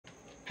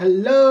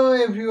Hello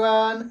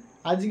everyone,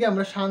 আজকে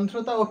আমরা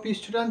সান্দ্রতা ও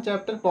পৃষ্ঠটান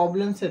chapter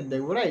problem set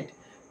দেখবো, রাইট?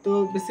 তো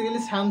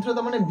বেসিক্যালি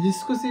সান্দ্রতা মানে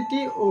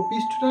ভিসকোসিটি ও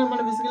পৃষ্ঠটান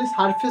মানে বেসিক্যালি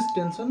সারফেস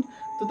টেনশন।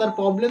 তো তার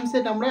প্রবলেম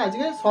সেট আমরা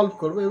আজকে সলভ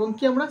করব এবং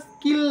কি আমরা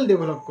স্কিল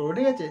ডেভেলপ করবো,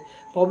 ঠিক আছে?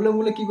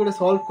 প্রবলেমগুলো কী করে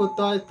সলভ করতে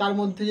হয়, তার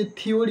মধ্যে যে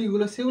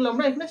থিওরিগুলো সেগুলো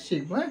আমরা এখানে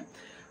শিখবো, হ্যাঁ?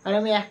 আর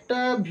আমি একটা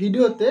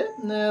ভিডিওতে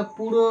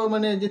পুরো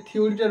মানে যে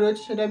থিওরিটা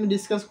রয়েছে সেটা আমি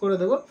ডিসকাস করে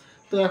দেবো।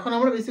 তো এখন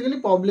আমরা বেসিক্যালি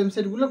প্রবলেম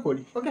সেটগুলো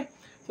করি, ওকে?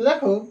 তো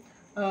দেখো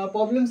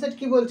প্রবলেম সেট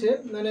কি বলছে,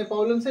 মানে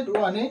প্রবলেম সেট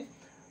ওয়ানে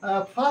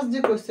ফার্স্ট যে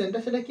কোয়েশ্চেনটা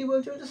সেটা কি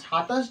বলছে,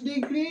 27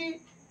 ডিগ্রি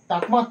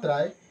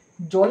তাপমাত্রায়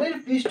জলের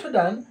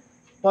পৃষ্ঠটান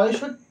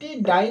 65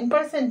 ডাইন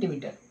পার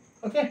সেন্টিমিটার।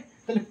 ওকে,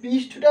 তাহলে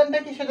পৃষ্ঠটানটা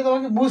কি সেটা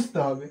তোমাকে বুঝতে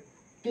হবে।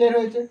 ক্লিয়ার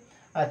হয়েছে?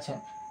 আচ্ছা,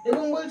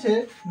 এবং বলছে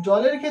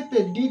জলের ক্ষেত্রে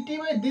DT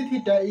by D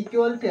theta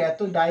equal to এত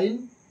ডাইন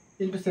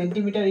into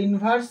centimetre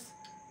inverse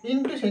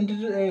into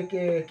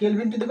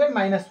kelvin to the power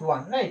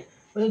 -1, right?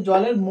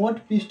 জলের মোট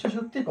পৃষ্ঠ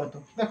শক্তি কত?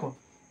 দেখো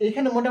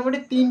এইখানে মোটামুটি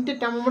তিনটে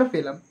টার্ম আমরা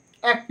পেলাম।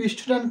 এক,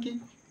 পৃষ্ঠটান কি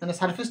মানে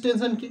সারফেস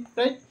টেনশন কি,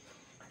 রাইট?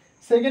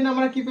 সেকেন্ড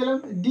আমরা কি পেলাম,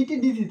 ডিটি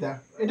ডি থিটা,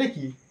 এটা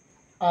কি?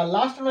 আর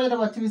লাস্ট আমরা যেটা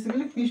পাচ্ছি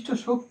বেসিক্যালি পৃষ্ঠ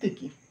শক্তি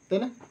কি, তাই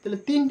না? তাহলে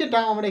তিনটে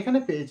টার্ম আমরা এখানে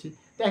পেয়েছি।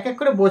 তো এক এক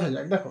করে বোঝা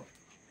যাক। দেখো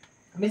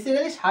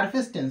basically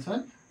surface tension,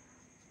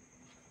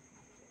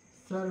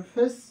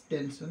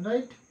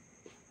 right?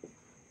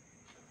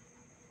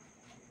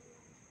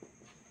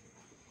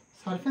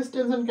 Surface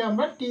টেনশনকে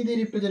আমরা টি দিয়ে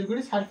রিপ্রেজেন্ট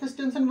করি। সারফেস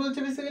টেনশন বলছে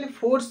basically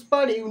force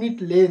per unit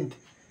length,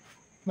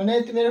 মানে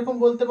তুমি এরকম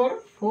বলতে পারো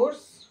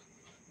force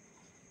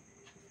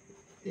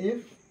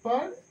F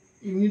per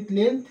unit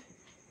length,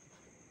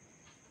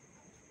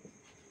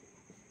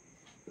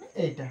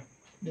 এইটা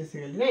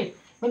বেসিক্যালি, রাইট?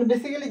 মানে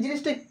বেসিক্যালি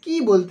জিনিসটা কি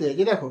বলতে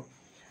চাইছে, দেখো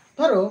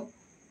ধরো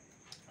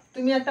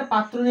তুমি একটা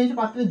পাত্র নিয়েছো,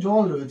 পাত্রে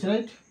জল রয়েছে,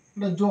 রাইট?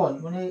 এটা জল,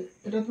 মানে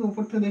এটা তুমি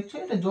উপর থেকে দেখছো,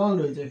 এটা জল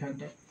রয়েছে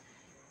এখানটায়,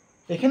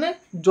 এখানে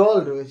জল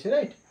রয়েছে,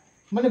 রাইট?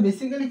 মানে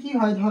বেসিক্যালি কি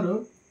হয়, ধরো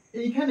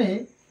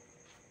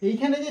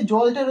এইখানে যে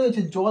জলটা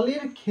রয়েছে,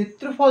 জলের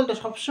ক্ষেত্রফলটা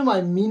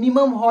সবসময়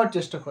মিনিমাম হওয়ার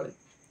চেষ্টা করে।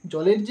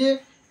 জলের যে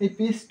এই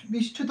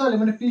পৃষ্ঠতলে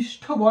মানে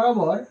পৃষ্ঠ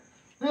বরাবর,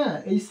 হ্যাঁ,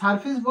 এই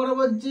সারফেস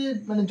বরাবর যে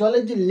মানে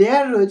জলের যে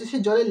লেয়ার রয়েছে,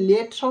 সেই জলের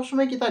লেয়ারটা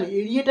সবসময় কি তার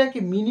এরিয়াটাকে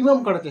মিনিমাম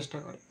করার চেষ্টা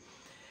করে,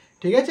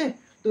 ঠিক আছে?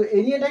 তো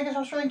এরিয়াটাকে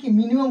সবসময় কি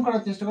মিনিমাম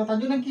করার চেষ্টা করে। তার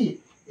জন্য কি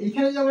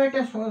এইখানে যে আমরা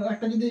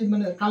একটা যদি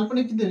মানে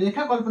কাল্পনিক যদি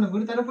রেখা কল্পনা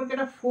করি, তার উপর কি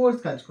একটা ফোর্স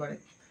কাজ করে,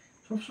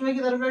 সবসময়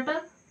কি তার উপর একটা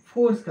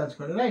ফোর্স কাজ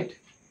করে, রাইট?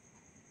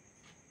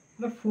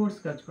 ফোর্স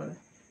কাজ করে।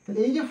 তাহলে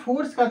এই যে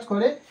ফোর্স কাজ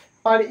করে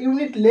পার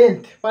ইউনিট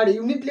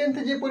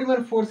লেন্থে যে পরিমাণ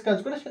ফোর্স কাজ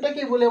করে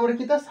সেটাকে বলে আমরা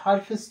কি, তার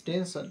সারফেস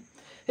টেনশন।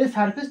 এই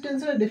সারফেস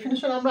টেনশনের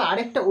ডেফিনেশন আমরা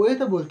আরেকটা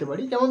ওয়েতে বলতে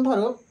পারি, যেমন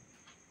ধরো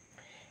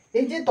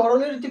এই যে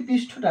তরলের যে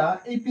পৃষ্ঠটা,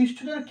 এই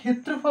পৃষ্ঠটার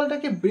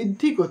ক্ষেত্রফলটাকে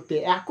বৃদ্ধি করতে,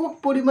 একক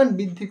পরিমাণ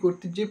বৃদ্ধি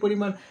করতে যে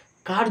পরিমাণ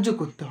কার্য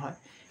করতে হয়,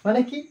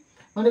 মানে কি,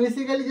 মানে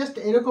বেসিক্যালি জাস্ট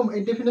এরকম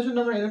এই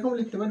ডেফিনেশনটা আমরা এরকম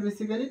লিখতে পারি,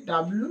 বেসিক্যালি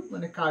ডাব্লিউ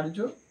মানে কার্য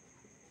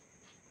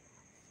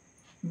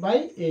বাই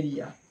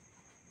এরিয়া,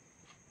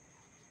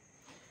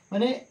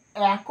 মানে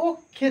একক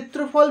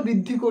ক্ষেত্রফল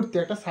বৃদ্ধি করতে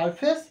একটা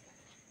সারফেস,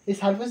 এই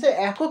সারফেসে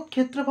একক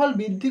ক্ষেত্রফল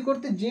বৃদ্ধি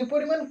করতে যে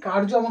পরিমাণ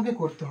কার্য আমাকে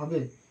করতে হবে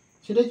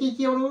সেটা কি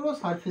আমরা বলবো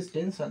সারফেস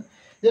টেনশন।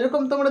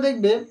 যেরকম তোমরা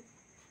দেখবে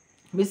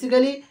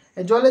বেসিক্যালি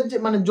জলের যে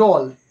মানে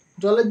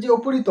জলের যে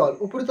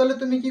উপরিতলে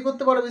তুমি কি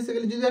করতে পারো,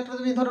 বেসিক্যালি যদি একটা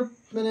তুমি ধরো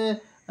মানে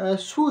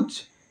সুচ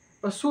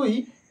বা সুই,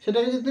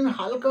 সেটাকে যদি তুমি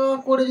হালকা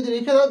করে যদি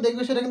রেখে দাও,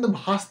 দেখবে সেটা কিন্তু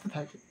ভাসতে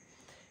থাকে।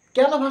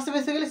 কেন ভাসে?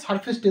 বেসিক্যালি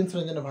সারফেস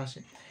টেনশনের জন্য ভাসে।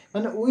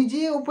 মানে ওই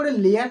যে উপরের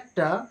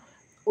লেয়ারটা,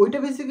 ওইটা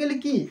বেসিক্যালি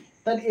কি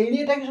তার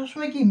এরিয়াটাকে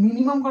সবসময় কি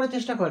মিনিমাম করার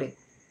চেষ্টা করে,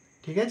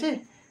 ঠিক আছে?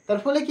 তার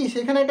ফলে কি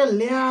সেখানে একটা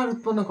লেয়ার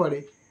উৎপন্ন করে,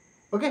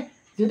 ওকে,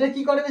 যেটা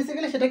কি করে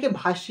বেসিক্যালি সেটাকে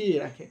ভাসিয়ে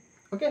রাখে,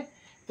 ওকে?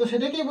 তো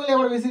সেটাকেই বলি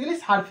আমরা বেসিক্যালি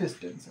সারফেস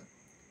টেনশন।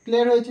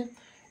 ক্লিয়ার হয়েছে?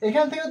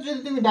 এখান থেকে যদি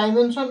তুমি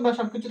ডাইমেনশন বা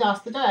সব কিছু যদি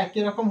আসতে চাও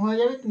একই রকম হয়ে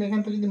যাবে। তুমি এখান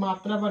থেকে যদি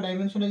মাত্রা বা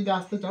ডাইমেনশনে যদি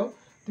আসতে চাও,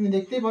 তুমি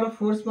দেখতেই পারো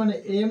ফোর্স মানে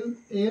M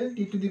L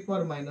T to the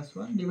power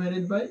 -1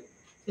 divided by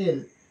এল,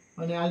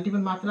 মানে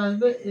আলটিমেট মাত্রা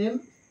আসবে এম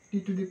টি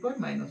টু দি পাওয়ার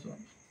 -1।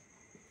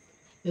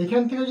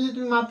 এখান থেকে যদি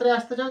তুমি মাত্রায়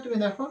আসতে চাও, তুমি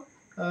দেখো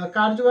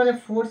কার্য মানে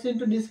force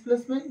into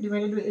displacement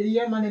divided by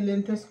area মানে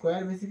লেন্থের স্কোয়ার,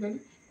 বেসিক্যালি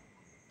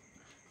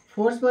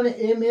ফোর্স মানে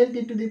M L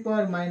T to the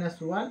power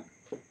 -1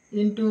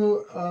 into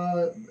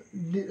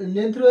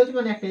length রয়েছে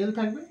মানে একটা এল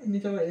থাকবে,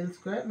 নিচে আবার এল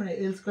স্কোয়ার, মানে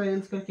এল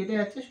স্কোয়ার কেটে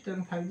যাচ্ছে,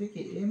 সুতরাং থাকবে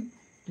কি এম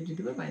টি টু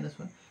দি পাওয়ার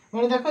 -1।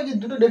 মানে দেখো যে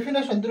দুটো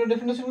ডেফিনেশন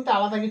কিন্তু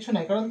আলাদা কিছু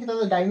নাই, কারণ কি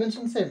তাদের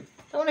ডাইমেনশন সেম,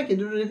 তার মানে কি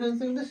দুটো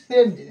ডেফিনেশন কিন্তু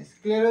সেম জিনিস।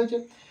 ক্লিয়ার হয়েছে?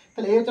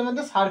 তাহলে এই হচ্ছে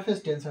আমাদের সারফেস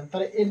টেনশন।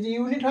 তাহলে এর যে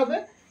ইউনিট হবে,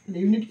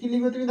 ইউনিট কি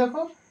লিখবে তুমি,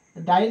 দেখো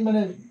ডাইন,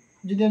 মানে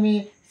যদি আমি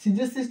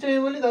সিজিএস সিস্টেমে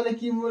বলি তাহলে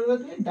কি বলবে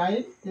তুমি,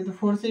 ডাইন, যেহেতু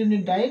ফোর্সের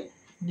unit dine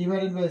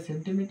divided by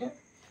centimetre,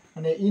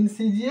 মানে ইন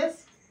সিজিএস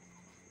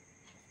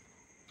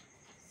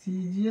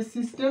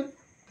সিস্টেম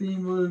তুমি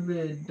বলবে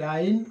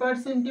ডাইন পার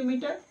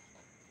centimetre,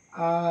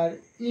 R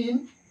in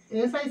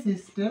SI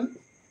system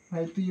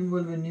ভাই তুমি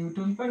বলবে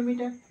নিউটন পার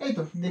মিটার। এই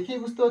তো দেখেই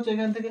বুঝতে পারছো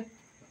এখান থেকে।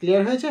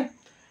 ক্লিয়ার হয়েছে?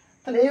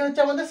 তাহলে এই হচ্ছে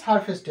আমাদের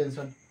সারফেস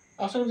টেনশন।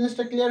 আশা করি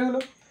জিনিসটা ক্লিয়ার হলো।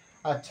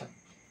 আচ্ছা,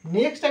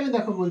 নেক্সট আমি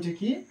দেখো বলছি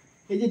কি,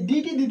 এই যে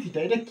ডিটি ডি থিটা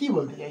এটা কি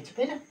বলতে চাইছে,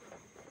 তাই না?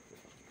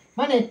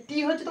 মানে টি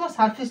হচ্ছে তোমার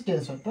সারফেস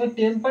টেনশন, তোমার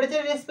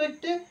টেম্পারেচার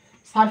রেসপেক্টে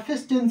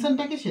সারফেস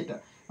টেনশনটা কি সেটা,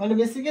 মানে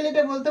বেসিক্যালি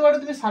এটা বলতে পারো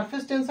তুমি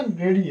surface tension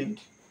gradient,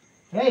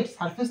 right?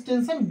 Surface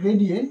tension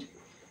gradient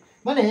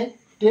মানে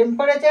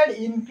টেম্পারেচার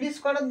ইনক্রিজ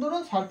করার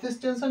দরুন সারফেস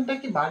টেনশনটা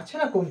কি বাড়ছে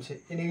না কমছে,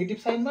 এই নেগেটিভ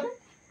সাইন মানে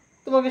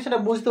তোমাকে সেটা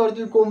বুঝতে পারো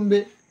তুমি কমবে,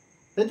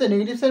 তাই তো?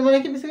 নেগেটিভ সাইন মানে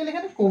কি বেসিক্যালি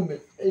এখানে কমবে,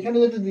 এখানে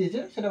যেটা দিয়েছে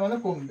সেটা মানে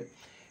কমবে,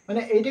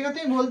 মানে এইটাকে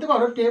তুমি বলতে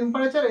পারো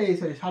temperature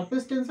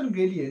surface tension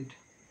gradient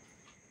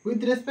with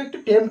respect to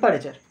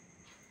temperature,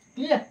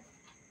 clear?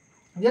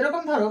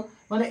 যেরকম ধরো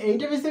মানে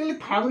এইটা বেসিক্যালি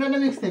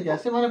থার্মোডাইনামিক্স থেকে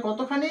আসে, মানে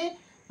কতখানি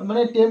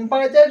মানে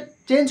টেম্পারেচার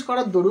চেঞ্জ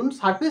করার দরুন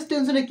সারফেস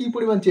টেনশনে কী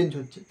পরিমাণ চেঞ্জ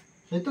হচ্ছে,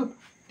 তাই তো?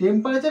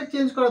 টেম্পারেচার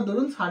চেঞ্জ করার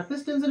দরুন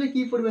সারফেস টেনশনে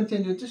কী পরিমাণ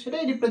চেঞ্জ হচ্ছে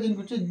সেটাই রিপ্রেজেন্ট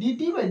করছে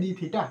DT by D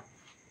theta,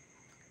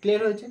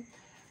 clear হয়েছে?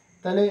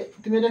 তাহলে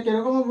তুমি এটা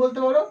কিরকমও বলতে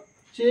পারো,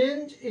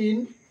 change in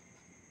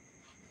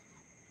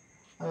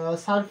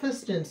surface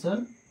tension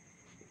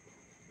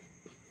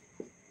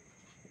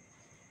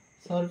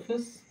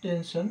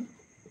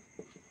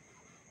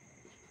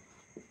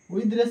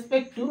with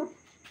respect to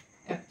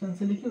action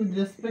se likhi with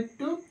respect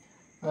to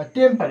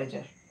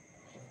temperature,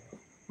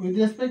 with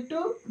respect to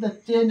the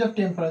change of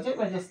temperature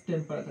by just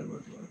temperature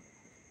bolte paro,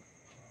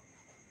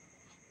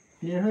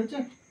 clear hoyeche?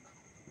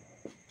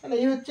 তাহলে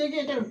এই হচ্ছে কি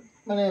এটা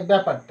মানে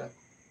ব্যাপারটা,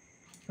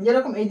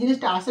 যেরকম এই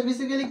জিনিসটা আসে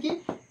বেসিক্যালি কি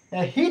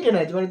হিট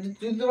এনার্জি, মানে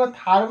যদি তোমরা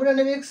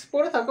থার্মোডাইনামিক্স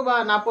পড়ে থাকো বা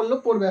না পড়লেও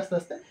পড়বে আস্তে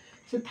আস্তে,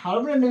 সে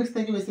থার্মোডাইনামিক্স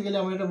থেকে বেসিক্যালি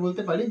আমরা এটা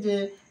বলতে পারি যে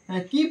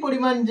কি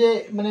পরিমাণ যে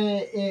মানে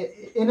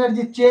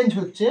এনার্জি চেঞ্জ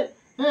হচ্ছে,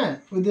 হ্যাঁ,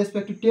 উইথ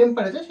রেসপেক্ট টু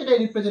টেম্পারেচার, সেটাই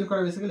রিপ্রেজেন্ট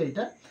করা বেসিক্যালি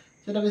এটা।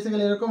 সেটা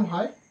বেসিক্যালি এরকম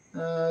হয়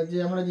যে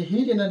আমরা যে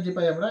হিট এনার্জি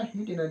পাই, আমরা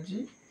হিট এনার্জি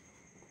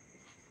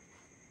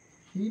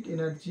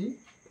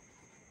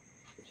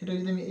সেটা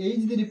যদি আমি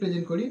এইচ দিয়ে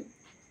রিপ্রেজেন্ট করি,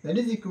 that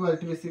is equal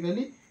to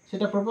basically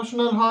সেটা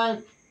প্রপোর্শনাল হয়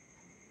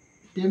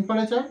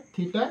টেম্পারেচার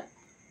থিটা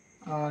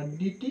আর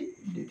ডিটি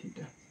ডি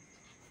থিটা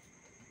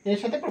এর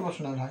সাথে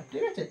প্রপোর্শনাল হয়,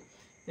 ঠিক আছে?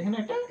 এখানে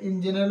একটা ইন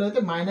জেনারেল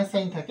হতে মাইনাস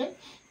সাইন থাকে,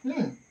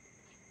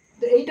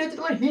 তো এইটা হচ্ছে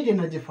তোমার হিট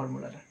এনার্জি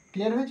ফর্মুলাটা,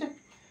 ক্লিয়ার হয়েছে?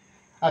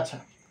 আচ্ছা,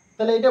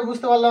 তাহলে এটা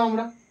বুঝতে পারলাম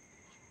আমরা।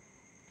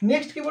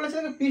 নেক্সট কি বলেছে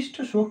দেখো, পৃষ্ঠ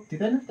শক্তি,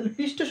 তাই না? তাহলে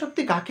পৃষ্ঠ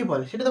শক্তি কাকে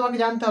বলে সেটা তোমাকে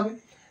জানতে হবে।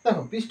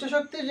 দেখো পৃষ্ঠ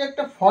শক্তির যে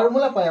একটা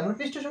ফর্মুলা পাই আমরা,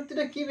 পৃষ্ঠ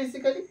শক্তিটা কি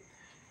বেসিক্যালি,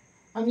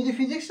 আমি যদি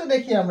ফিজিক্সটা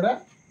দেখি আমরা,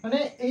 মানে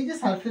এই যে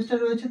সারফেসটা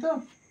রয়েছে, তো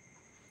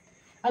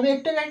আমি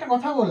একটা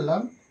কথা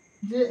বললাম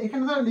যে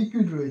এখানে ধরো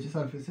লিকুইড রয়েছে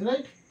সারফেসে,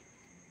 রাইট?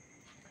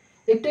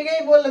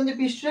 একটাকেই বললাম যে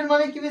পৃষ্ঠের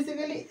মানে কি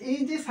বেসিক্যালি এই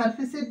যে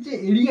সারফেসের যে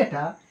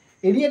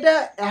এরিয়াটা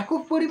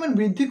একক পরিমাণ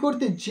বৃদ্ধি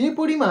করতে যে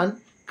পরিমাণ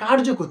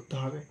কার্য করতে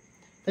হবে,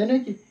 তাই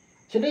নয় কি?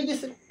 সেটাই কি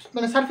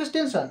মানে সারফেস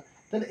টেনশন।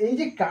 তাহলে এই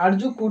যে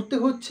কার্য করতে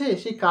হচ্ছে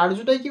সেই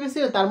কার্যটাই কি বেশি,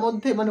 তার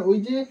মধ্যে মানে ওই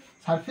যে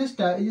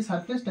সারফেসটা, এই যে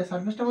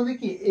সারফেসটার মধ্যে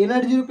কি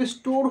এনার্জি রূপে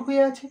স্টোর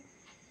হয়ে আছে,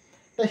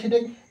 তাই সেটা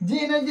যে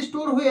এনার্জি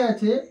স্টোর হয়ে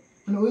আছে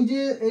মানে ওই যে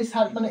এই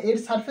মানে এর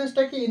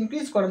সারফেসটাকে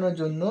ইনক্রিজ করানোর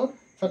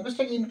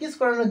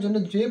জন্য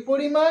যে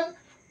পরিমাণ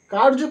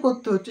কার্য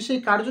করতে হচ্ছে সেই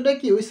কার্যটা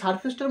কি ওই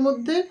সারফেসটার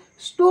মধ্যে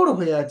স্টোর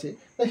হয়ে আছে,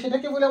 তাই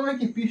সেটাকে বলে আমরা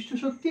কি পৃষ্ঠ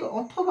শক্তি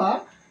অথবা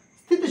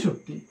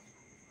স্থিতিশক্তি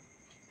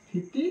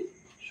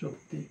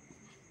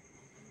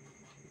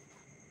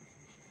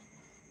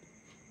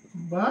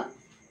বা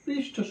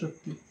পৃষ্ঠ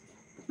শক্তি।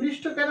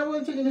 পৃষ্ঠ কেন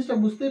বলছে জিনিসটা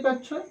বুঝতেই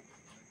পারছো,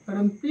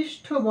 কারণ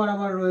পৃষ্ঠ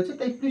বরাবর রয়েছে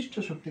তাই পৃষ্ঠ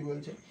শক্তি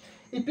বলছে।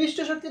 এই পৃষ্ঠ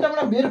শক্তিটা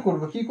আমরা বের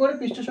করব কি করে,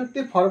 পৃষ্ঠ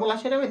শক্তির ফর্মুলা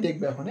সেটা আমি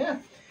দেখবো এখন, হ্যাঁ?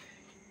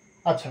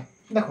 আচ্ছা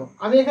দেখো,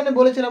 আমি এখানে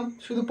বলেছিলাম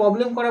শুধু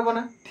প্রবলেম করাবো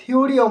না,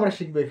 থিওরিও আমরা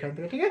শিখবো এখান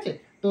থেকে, ঠিক আছে?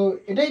 তো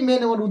এটাই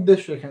মেন আমার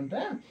উদ্দেশ্য এখানটা,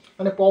 হ্যাঁ?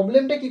 মানে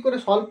প্রবলেমটা কি করে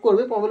সলভ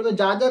করবে, প্রবলেমে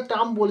যা যা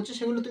টার্ম বলছে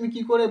সেগুলো তুমি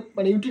কি করে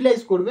মানে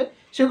ইউটিলাইজ করবে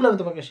সেগুলো আমি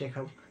তোমাকে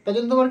শেখাবো, তার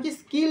জন্য তোমার কি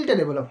স্কিলটা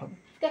ডেভেলপ হবে,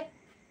 ঠিক আছে?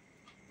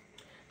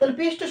 তাহলে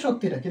পৃষ্ঠ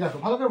শক্তিটা কি দেখো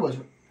ভালো করে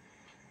বোঝো।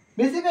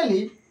 বেসিক্যালি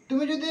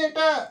তুমি যদি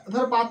একটা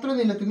ধরো পাত্র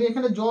নিলে, তুমি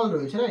এখানে জল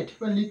রয়েছে, রাইট,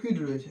 বা লিকুইড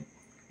রয়েছে,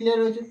 ক্লিয়ার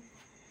হয়েছে?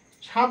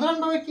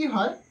 সাধারণভাবে কি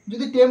হয়,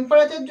 যদি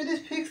টেম্পারেচার যদি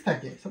ফিক্স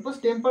থাকে, সাপোজ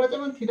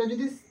টেম্পারেচার মানে থিটা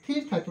যদি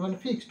স্থির থাকে মানে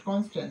ফিক্সড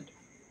কনস্ট্যান্ট,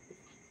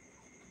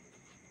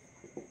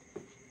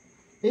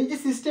 এই যে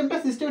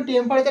সিস্টেমে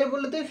টেম্পারেচার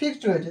বললে তো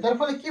ফিক্সড রয়েছে, তার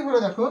ফলে কি হলো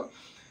দেখো,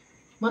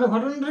 মানে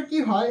ঘটনাটা কি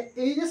হয়,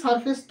 এই যে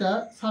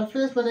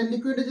সারফেস মানে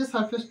লিকুইডের যে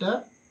সারফেসটা,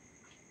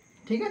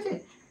 ঠিক আছে,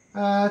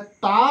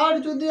 তার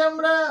যদি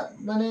আমরা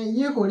মানে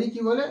করি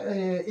কি বলে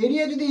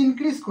এরিয়া যদি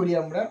ইনক্রিজ করি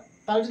আমরা,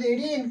 তার যদি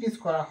এরিয়া ইনক্রিজ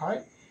করা হয়,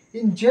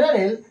 ইন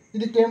জেনারেল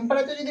যদি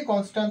টেম্পারেচার যদি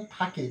কনস্ট্যান্ট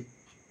থাকে,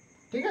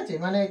 ঠিক আছে,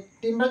 মানে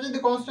টেম্পারেচার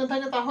যদি কনস্ট্যান্ট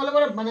থাকে তাহলে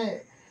মানে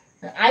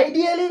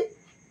আইডিয়ালি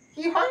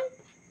কি হয়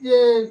যে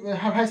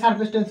হ্যাঁ ভাই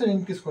সারফেস টেনশন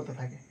ইনক্রিজ করতে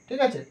থাকে, ঠিক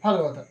আছে, ভালো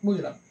কথা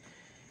বুঝলাম।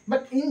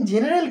 বাট ইন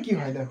জেনারেল কি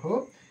হয় দেখো,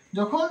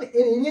 যখন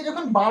এর এরিয়া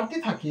যখন বাড়তে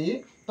থাকে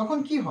তখন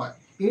কি হয়,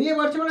 এরিয়া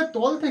বাড়ছে মানে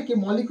তল থেকে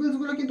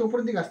মলিকিউলসগুলো কিন্তু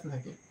উপরের দিকে আসতে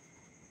থাকে,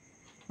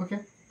 ওকে?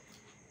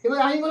 এবার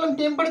আমি বললাম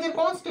টেম্পারেচার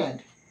কনস্ট্যান্ট,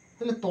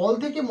 তাহলে তল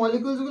থেকে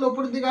মলিকিউলসগুলো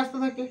উপরের দিকে আসতে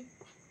থাকে,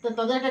 তা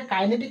তাদের একটা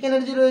কাইনেটিক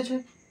এনার্জি রয়েছে,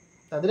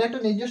 তাদের একটা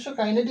নিজস্ব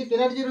কাইনেটিক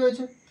এনার্জি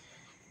রয়েছে।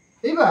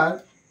 এবার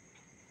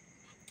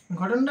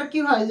ঘটনাটা কি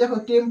হয় দেখো,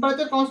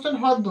 টেম্পারেচার কনস্ট্যান্ট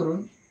হওয়ার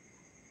দরুন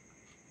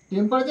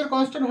টেম্পারেচার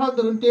কনস্ট্যান্ট হওয়ার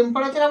ধরুন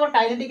টেম্পারেচার আবার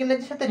কাইনেটিক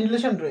এনার্জির সাথে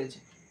রিলেশন রয়েছে,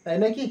 তাই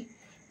না কি?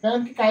 কারণ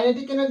কি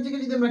কাইনেটিক এনার্জিকে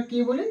যদি আমরা কি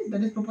বলি,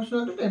 that is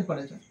proportional to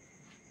temperature.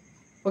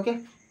 ওকে,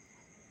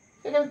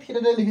 এখানে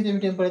থিটাটা লিখেছি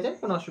আমি টেম্পারেচার,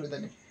 কোনো অসুবিধা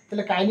নেই।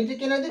 তাহলে কাইনেটিক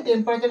এনার্জি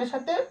টেম্পারেচারের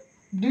সাথে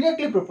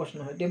ডিরেক্টলি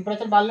প্রপোর্শনাল হয়,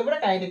 টেম্পারেচার বাড়লে পরে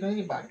কাইনেটিক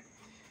এনার্জি বাড়ে।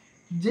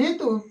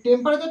 যেহেতু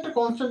টেম্পারেচারটা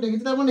কনস্ট্যান্ট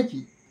রেখেছে, তার মানে কি,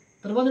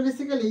 তার মানে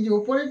বেসিক্যালি যে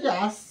ওপরে যে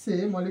আসছে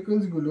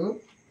মলিকিউলসগুলো,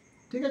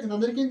 ঠিক আছে,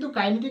 তাদের কিন্তু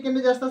কাইনেটিক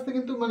এনার্জি আস্তে আস্তে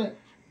কিন্তু মানে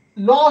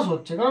লস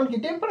হচ্ছে। কারণ কি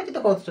টেম্পারেচার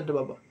তো কনস্ট্যান্ট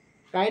বাবা,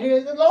 কাইনেটিক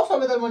এনার্জি লস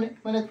হবে, তার মানে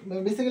মানে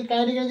বেসিক্যালি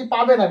কাইনেটিক এনার্জি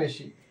পাবে না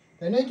বেশি,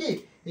 তাই নয় কি?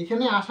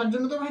 এখানে আসার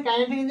জন্য তো ভাই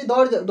কাইনেটিক এনার্জি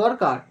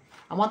দরকার,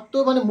 আমার তো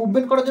মানে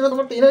মুভমেন্ট করার জন্য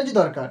তোমার তো এনার্জি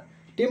দরকার।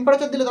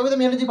 টেম্পারেচার দিলে তবে তো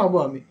আমি এনার্জি পাবো।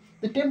 আমি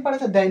তো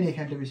টেম্পারেচার দেয়নি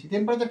এখানটা বেশি,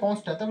 টেম্পারেচার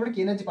কনস্ট্যান্ট, তারপরে কি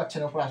এনার্জি পাচ্ছে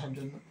না উপরে আসার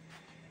জন্য।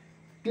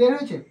 ক্লিয়ার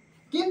হয়েছে?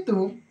 কিন্তু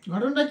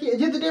ঘটনাটা কি,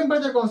 যেহেতু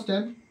টেম্পারেচার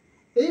কনস্ট্যান্ট,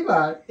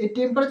 এইবার এই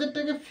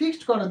টেম্পারেচারটাকে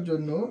ফিক্সড করার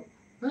জন্য,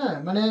 হ্যাঁ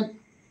মানে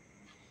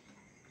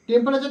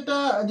টেম্পারেচারটা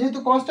যেহেতু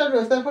কনস্ট্যান্ট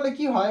রয়েছে, তার ফলে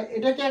কি হয়,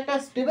 এটাকে একটা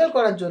স্টেবল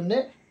করার জন্য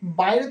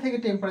বাইরে থেকে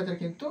টেম্পারেচার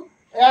কিন্তু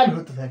অ্যাড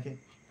হতে থাকে,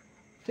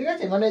 ঠিক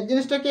আছে? মানে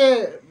জিনিসটাকে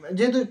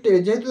যেহেতু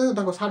যেহেতু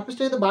দেখো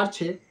সারফেসটা যেহেতু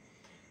বাড়ছে,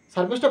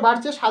 সারফেসটা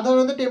বাড়ছে,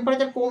 সাধারণত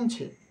টেম্পারেচার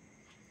কমছে।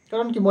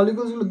 কারণ কি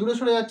মলিকুলসগুলো দূরে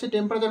সরে যাচ্ছে,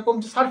 টেম্পারেচার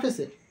কমছে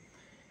সারফেসে।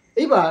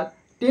 এইবার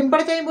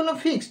টেম্পারেচার আমি বললাম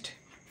ফিক্সড,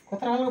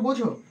 কথাটা ভালো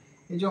বোঝো।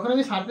 এই যখন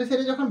আমি সারফেস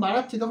এরিয়া যখন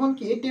বাড়াচ্ছি, তখন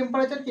কি এই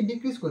টেম্পারেচার কি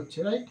ডিক্রিজ করছে,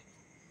 রাইট?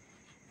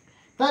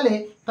 তাহলে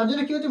তার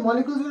জন্য কি হচ্ছে,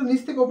 মলিকুলসগুলো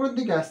নিচ থেকে উপরের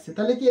দিকে আসছে,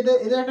 তাহলে কি এদের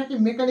এদের একটা কি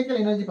মেকানিক্যাল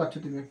এনার্জি পাচ্ছ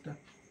তুমি, একটা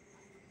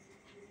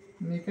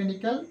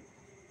মেকানিক্যাল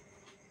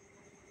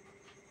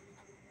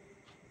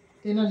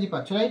এনার্জি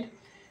পাচ্ছ, রাইট?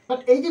 বাট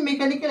এই যে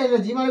মেকানিক্যাল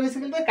এনার্জি মানে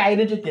বেসিক্যালি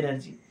কাইনেটিক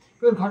এনার্জি।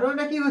 এবার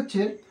ঘটনাটা কি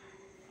হচ্ছে,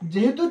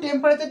 যেহেতু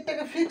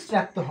টেম্পারেচারটাকে ফিক্সড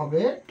রাখতে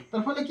হবে,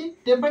 তার ফলে কি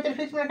টেম্পারেচার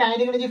ফিক্স মানে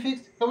কাইনেটিক এনার্জি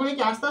ফিক্স, তার মানে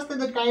কি আস্তে আস্তে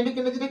কাইনেটিক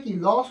এনার্জিটা কি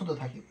লস হতে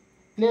থাকে।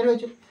 ক্লিয়ার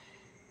হয়েছে?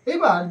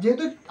 এবার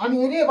যেহেতু আমি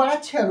এরিয়া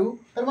বাড়াচ্ছি আরও,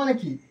 তার মানে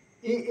কি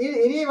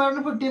এরিয়া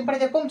বাড়ানোর পর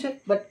টেম্পারেচার কমছে,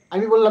 বাট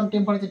আমি বললাম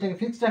টেম্পারেচারটাকে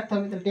ফিক্সড রাখতে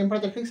হবে। তাহলে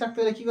টেম্পারেচার ফিক্স রাখতে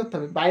হলে কী করতে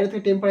হবে, বাইরে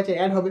থেকে টেম্পারেচার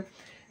অ্যাড হবে,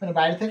 মানে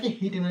বাইরে থেকে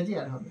হিট এনার্জি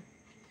অ্যাড হবে।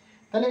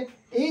 তাহলে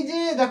এই যে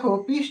দেখো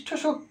পৃষ্ঠ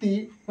শক্তি,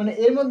 মানে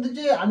এর মধ্যে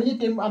যে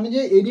আমি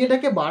যে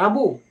এরিয়াটাকে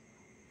বাড়াবো,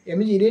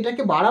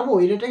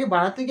 এরিয়াটাকে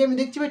বাড়াতে গিয়ে আমি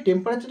দেখছি ভাই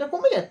টেম্পারেচারটা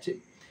কমে যাচ্ছে।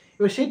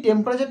 এবার সেই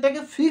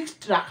টেম্পারেচারটাকে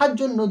ফিক্সড রাখার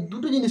জন্য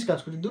দুটো জিনিস কাজ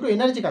করছে, দুটো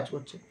এনার্জি কাজ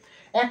করছে।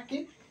 এক কি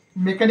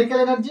মেকানিক্যাল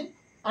এনার্জি,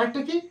 আর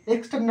একটা কি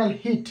এক্সটার্নাল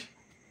হিট।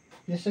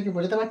 জিনিসটা কি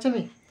বোঝাতে পারছি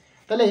আমি?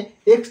 তাহলে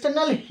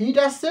এক্সটার্নাল হিট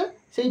আসছে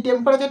সেই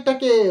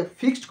টেম্পারেচারটাকে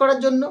ফিক্সড করার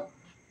জন্য,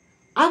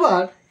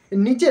 আবার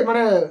নিচের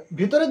মানে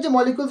ভেতরের যে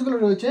মলিকুলসগুলো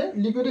রয়েছে,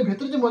 লিকুইডের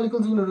ভেতরে যে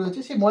মলিকুলসগুলো রয়েছে,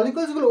 সেই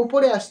মলিকুলসগুলো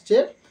উপরে আসছে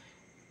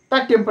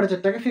তার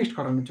টেম্পারেচারটাকে ফিক্সড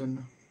করানোর জন্য।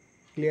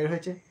 ক্লিয়ার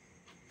হয়েছে?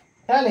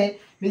 তাহলে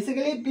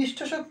বেসিক্যালি পৃষ্ঠ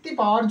শক্তি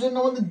পাওয়ার জন্য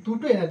আমাদের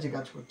দুটো এনার্জি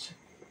কাজ করছে।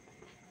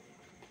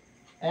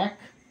 এক,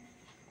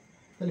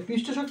 তাহলে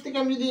পৃষ্ঠ শক্তিকে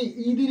আমি যদি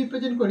ই দিয়ে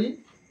রিপ্রেজেন্ট করি,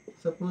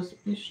 সাপোজ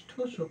পৃষ্ঠ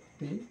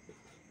শক্তি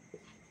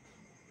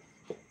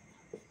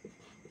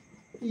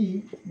ই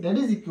দ্যাট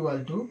ইজ ইকুয়াল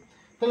টু,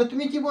 তাহলে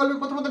তুমি কি বলবে,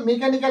 প্রথমত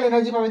মেকানিক্যাল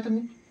এনার্জি পাবে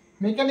তুমি।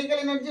 মেকানিক্যাল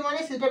এনার্জি মানে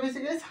সেটা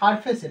বেসিক্যালি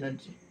সারফেস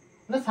এনার্জি,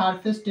 মানে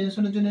সারফেস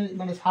টেনশনের জন্য,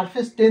 মানে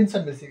সারফেস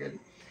টেনশন বেসিক্যালি,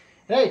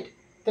 রাইট?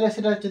 তাহলে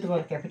সেটা হচ্ছে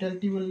তোমার ক্যাপিটাল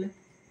টি বললে,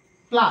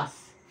 প্লাস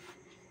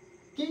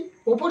কি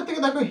ওপর থেকে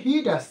দেখো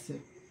হিট আসছে,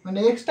 মানে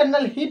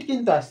এক্সটার্নাল হিট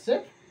কিন্তু আসছে,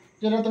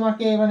 যেটা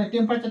তোমাকে মানে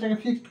টেম্পারেচারটাকে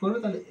ফিক্সড করবে।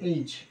 তাহলে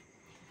এইচ,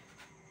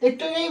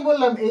 একটু আগেই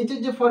বললাম এইচের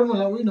যে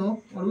formula we know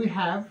or we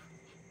have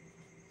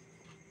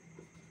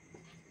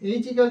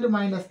H equal to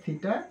minus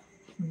theta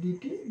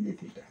DT D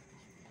theta.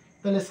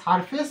 তাহলে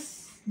সারফেস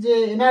যে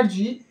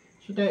এনার্জি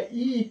সেটা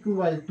ই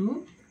ইকুয়াল টু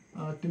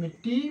তুমি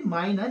টি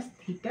minus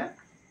theta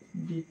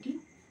DT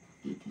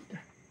D theta,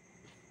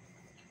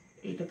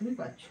 এটা তুমি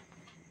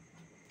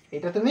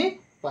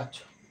পাচ্ছ,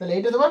 তাহলে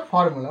এটা তোমার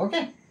ফর্মুলা।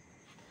 ওকে,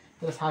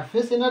 তাহলে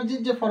সারফেস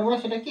এনার্জির যে ফর্মুলা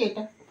সেটা কি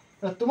এটা।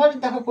 তোমার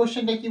দেখো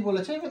কোশ্চেনটা কি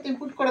বলেছে, এবার তুমি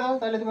পুট করে দাও,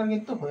 তাহলে তোমার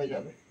কিন্তু হয়ে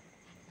যাবে।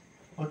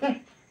 ওকে,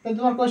 তাহলে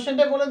তোমার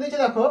কোশ্চেনটা বলে দিয়েছে,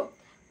 দেখো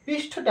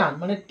পৃষ্ঠ টান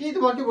মানে টি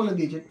তোমাকে বলে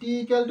দিয়েছে, T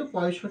equal to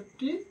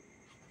 65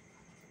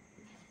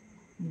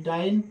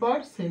 dine per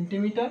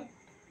centimetre.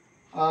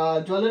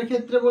 জলের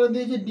ক্ষেত্রে বলে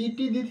দিয়েছে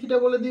ডিটি ডি থিটা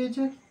বলে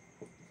দিয়েছে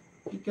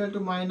equal to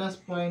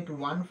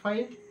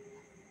 -0.15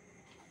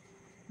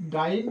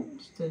 dine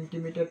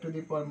centimetre to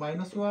the power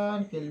 -1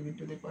 kelvin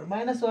to the পাওয়ার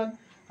 -1।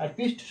 আর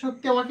পৃষ্ঠ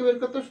শক্তি আমাকে বের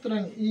করতে,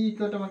 সুতরাং ই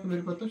ইকুয়াল আমাকে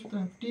বের করতে,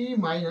 সুতরাং টি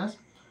মাইনাস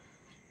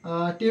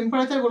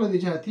টেম্পারেচার বলে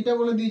দিয়েছে, হ্যাঁ থিটা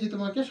বলে দিয়েছে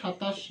তোমাকে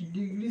 27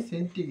 ডিগ্রি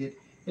সেন্টিগ্রেড।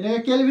 এটাকে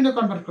কেলভিনে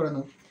কনভার্ট করে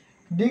নাও।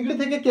 ডিগ্রি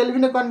থেকে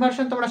কেলভিনে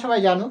কনভার্সন তোমরা সবাই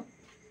জানো,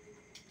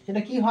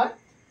 সেটা কি হয়,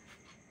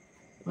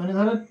 মানে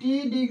ধরো টি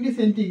ডিগ্রি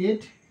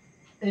সেন্টিগ্রেড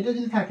এটা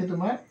যদি থাকে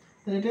তোমার,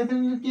 তাহলে এটাকে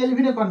তুমি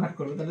কেলভিনে কনভার্ট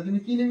করবে, তাহলে তুমি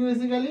কি লিখবে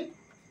বেসিক্যালি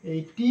এই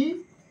টি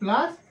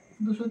প্লাস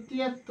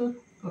 273।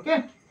 ওকে,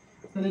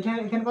 তাহলে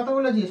এখানে কত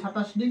বলেছি,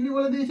 27 ডিগ্রি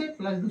বলে দিয়েছে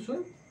প্লাস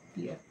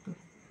 273,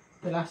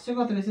 তাহলে আসছে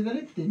কত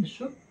বেসিক্যালি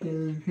 300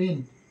 কেলভিন।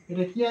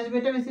 এটা কি আসবে,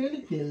 এটা বেসিক্যালি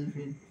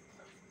কেলভিন।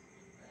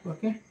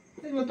 ওকে,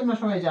 এগুলো তোমরা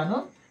সবাই জানো,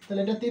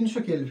 তাহলে এটা 300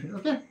 কেলভিন।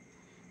 ওকে,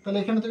 তাহলে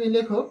এখানে তুমি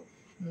লেখো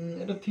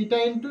এটা theta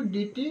into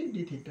DT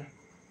D theta,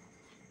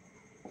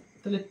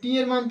 তাহলে টি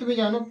এর মান তুমি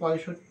জানো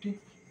 65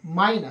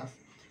 মাইনাস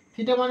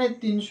থিটা মানে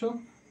 300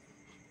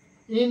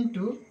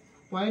 ইন্টু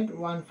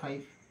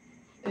 0.15,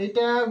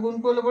 এইটা গুণ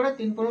করলে পরে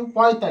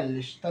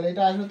 3.45, তাহলে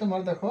এটা আসবে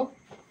তোমার, দেখো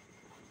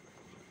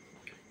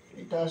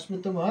এটা আসবে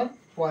তোমার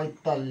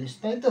 45,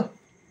 তাই তো?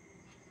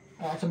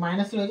 আচ্ছা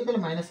মাইনাস রয়েছে,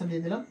 তাহলে মাইনাসটা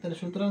দিয়ে দিলাম। তাহলে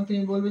সুতরাং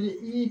তুমি বলবে যে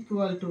ই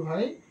ইকুয়াল টু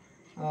ভাই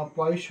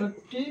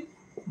 65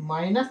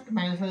 মাইনাস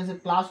মাইনাস মাইনাসে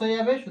প্লাস হয়ে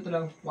যাবে,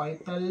 সুতরাং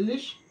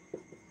 45,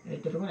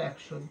 এটা তোমার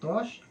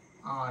 110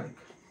 আর্ক।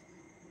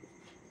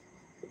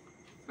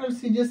 আর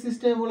সিজিএস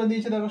সিস্টেম বলে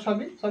দিয়েছে, দেখো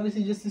সবই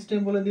সিজিএস সিস্টেম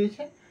বলে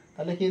দিয়েছে,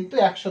 তাহলে কিন্তু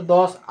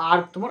 110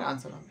 আর্ক তোমার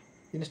আনসার হবে।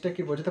 জিনিসটা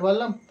কি বোঝাতে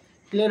পারলাম?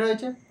 ক্লিয়ার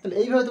হয়েছে? তাহলে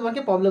এইভাবে তোমাকে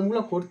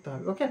প্রবলেমগুলো করতে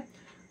হবে। ওকে,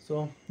 সো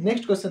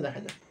নেক্সট কোয়েশ্চেন দেখা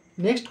যাক।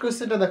 নেক্সট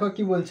কোয়েশ্চেনটা দেখো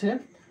কি বলছে,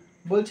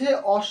 বলছে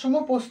অসম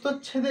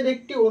প্রস্থচ্ছেদের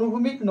একটি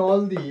অনুভূমিক নল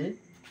দিয়ে,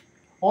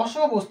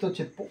 অসম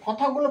প্রস্থচ্ছেদ,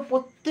 কথাগুলো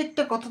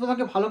প্রত্যেকটা কথা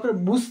তোমাকে ভালো করে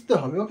বুঝতে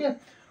হবে। ওকে,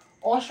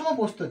 অসম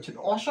প্রস্থচ্ছেদ,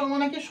 অসম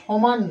মানে কি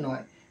সমান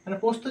নয়, মানে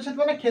প্রস্থচ্ছেদ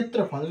মানে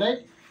ক্ষেত্রফল,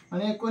 রাইট?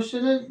 মানে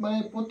কোশ্চেনের মানে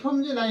প্রথম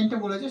যে লাইনটা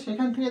বলেছে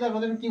সেখান থেকে দেখো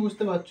তুমি কি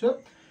বুঝতে পারছো,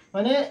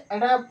 মানে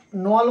একটা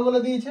নল বলে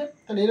দিয়েছে,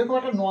 তাহলে এরকম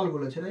একটা নল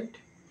বলেছে, রাইট?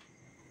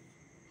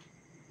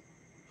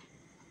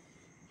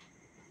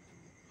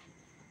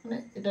 মানে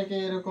এটাকে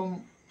এরকম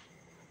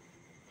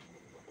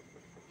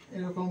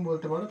এরকম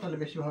বলতে পারো, তাহলে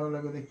বেশি ভালো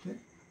লাগবে দেখতে।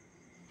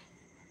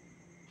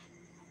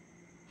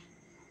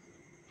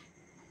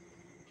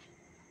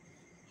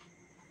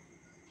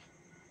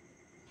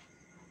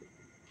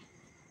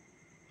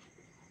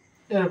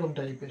 এরকম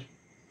টাইপের,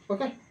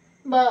 ওকে,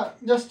 বা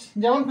জাস্ট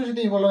যেমন খুশি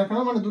তুমি বলো না কেন,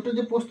 মানে দুটো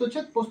যে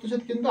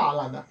প্রস্থচ্ছেদ কিন্তু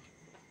আলাদা।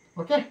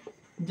 ওকে,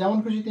 যেমন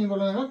খুশি তুমি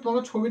বলো না কেন,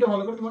 তোমাকে ছবিটা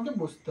ভালো করে তোমাকে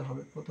বুঝতে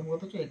হবে। প্রথম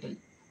কথা হচ্ছে এটাই,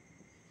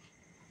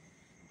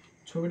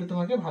 ছবিটা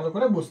তোমাকে ভালো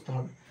করে বুঝতে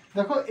হবে।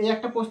 দেখো এই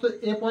একটা প্রস্থ,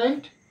 এ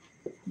পয়েন্ট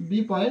বি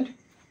পয়েন্ট,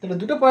 তাহলে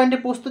দুটো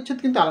পয়েন্টের প্রস্থচ্ছেদ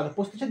কিন্তু আলাদা।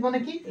 প্রস্থচ্ছেদ মানে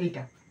কি?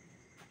 এইটা,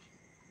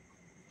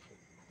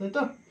 তাই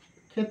তো?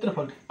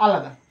 ক্ষেত্রফল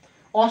আলাদা,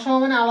 অসম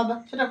মানে আলাদা,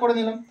 সেটা করে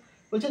নিলাম।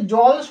 বলছে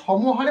জল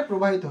সমহারে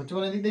প্রবাহিত হচ্ছে,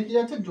 মানে এদিক দিয়ে কি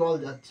যাচ্ছে? জল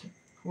যাচ্ছে,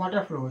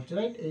 ওয়াটার ফ্লো হচ্ছে,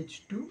 রাইট?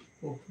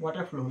 H2O,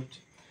 ওয়াটার ফ্লো হচ্ছে,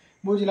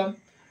 বুঝলাম।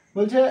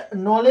 বলছে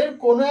নলের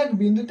কোনো এক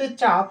বিন্দুতে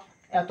চাপ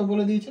এত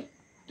বলে দিয়েছে,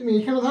 তুমি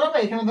এখানে ধরো বা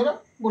এখানে ধরো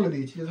বলে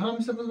দিয়েছি, যে ধরো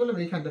আমি সাপোজ বললাম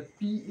এইখানটা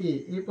PA,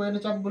 এই পয়েন্টে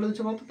চাপ বলে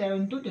দিচ্ছে বলতো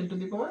 13 ×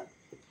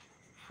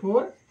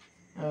 10⁴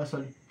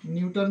 sorry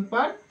Newton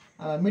per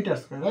metre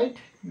square, right?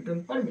 Newton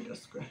per metre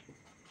square,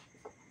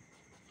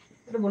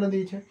 এটা বলে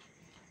দিয়েছে।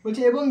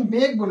 বলছে এবং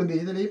বেগ বলে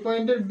দিয়েছে, তাহলে এই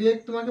পয়েন্টের বেগ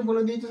তোমাকে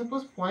বলে দিয়েছে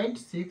সাপোজ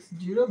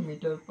 0.60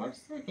 মিটার পার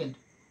সেকেন্ড।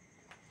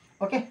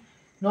 ওকে,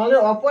 নলের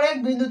অপর এক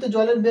বিন্দুতে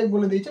জলের বেগ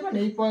বলে দিয়েছে, মানে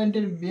এই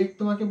পয়েন্টের বেগ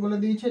তোমাকে বলে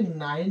দিয়েছে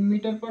 9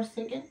 মিটার পার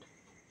সেকেন্ড।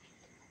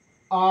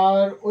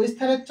 আর ওই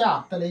স্থানে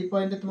চাপ, তাহলে এই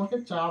পয়েন্টে তোমাকে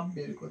চাপ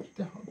বের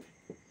করতে হবে।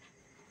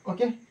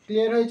 ওকে,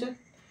 ক্লিয়ার হয়েছে?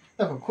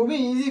 দেখো খুবই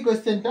ইজি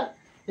কোয়েশ্চেনটা,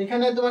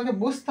 এখানে তোমাকে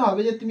বুঝতে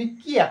হবে যে তুমি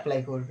কি অ্যাপ্লাই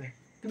করবে,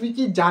 তুমি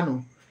কি জানো।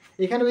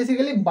 এখানে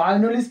বেসিক্যালি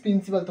বার্নৌলিস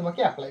প্রিন্সিপাল তোমাকে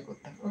অ্যাপ্লাই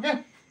করতে হবে। ওকে,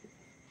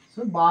 সো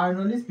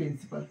বার্নৌলিস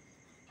প্রিন্সিপাল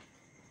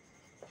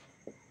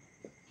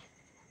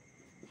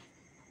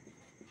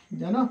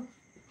জানো?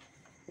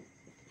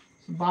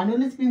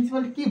 বার্নৌলিস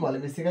প্রিন্সিপাল কি বলে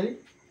বেসিক্যালি?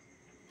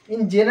 ইন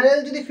জেনারেল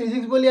যদি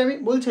ফিজিক্স বলি আমি,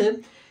 বলছে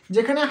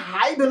যেখানে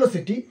হাই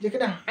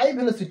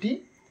ভেলোসিটি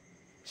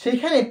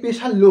সেখানে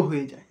প্রেশার লো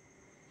হয়ে যায়,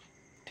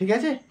 ঠিক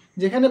আছে?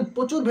 যেখানে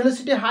প্রচুর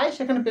ভেলোসিটি হাই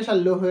সেখানে প্রেশার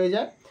লো হয়ে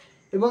যায়,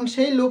 এবং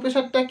সেই লো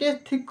প্রেশারটাকে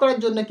ঠিক করার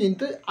জন্য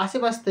কিন্তু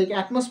আশেপাশ থেকে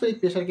অ্যাটমসফিয়ারিক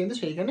প্রেশার কিন্তু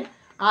সেইখানে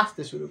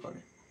আসতে শুরু করে।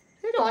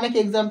 ঠিক আছে, অনেক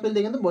এক্সাম্পল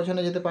দিয়ে কিন্তু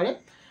বোঝানো যেতে পারে।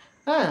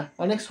 হ্যাঁ,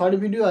 অনেক শর্ট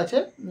ভিডিও আছে,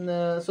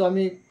 সো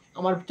আমি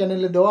আমার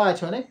চ্যানেলে দেওয়া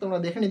আছে অনেক, তোমরা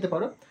দেখে নিতে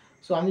পারো।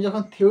 সো আমি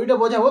যখন থিওরিটা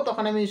বোঝাবো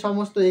তখন আমি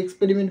সমস্ত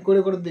এক্সপেরিমেন্ট করে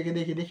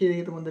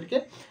দেখিয়ে তোমাদেরকে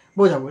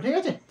বোঝাবো, ঠিক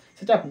আছে?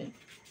 সেটা আপনি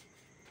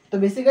তো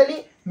বেসিক্যালি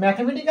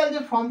ম্যাথমেটিক্যাল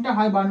যে ফর্মটা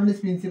হয় বার্নৌলিস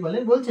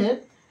প্রিন্সিপালের, বলছে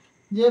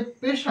যে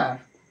প্রেশার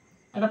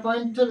একটা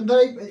পয়েন্ট,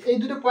 ধরো এই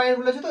দুটো পয়েন্ট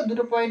বলেছে, তো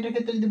দুটো পয়েন্টের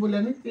ক্ষেত্রে যদি বলি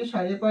আমি,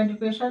 প্রেশার, এই পয়েন্টের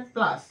প্রেশার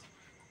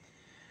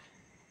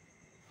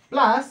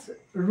প্লাস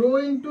রো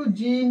ইন্টু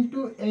জি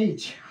ইন্টু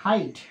এইচ,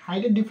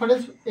 হাইটের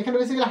ডিফারেন্স। এখানে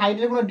বেসিক্যালি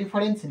হাইটের কোনো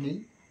ডিফারেন্স নেই,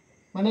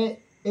 মানে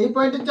এই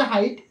পয়েন্টের যে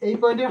হাইট, এই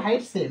পয়েন্টের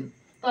হাইট সেম,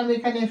 তো আমি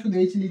এখানে শুধু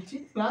এইচ লিখছি,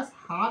 plus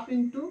half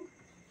into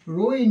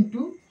rho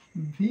into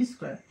V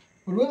square.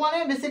 Rho মানে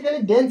বেসিক্যালি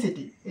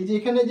ডেন্সিটি, এই যে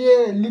এখানে যে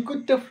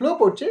লিকুইডটা ফ্লো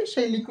করছে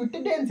সেই লিকুইডটা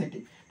ডেন্সিটি,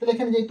 তাহলে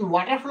এখানে যেহেতু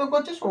ওয়াটার ফ্লো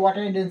করছে সো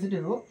ওয়াটারের ডেন্সিটি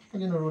রো, তাই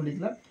জন্য রো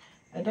লিখলাম।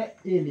 এটা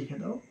এ লিখে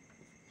দাও,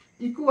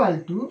 ইকুয়াল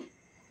টু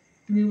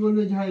তুমি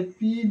বলবে যে হয়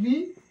পিবি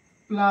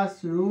প্লাস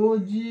রো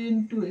জি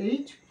into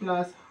H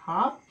plus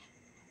half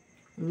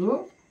rho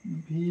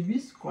VB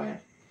square.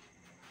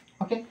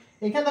 ওকে,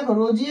 এখানে দেখো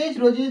রোজি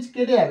এইচ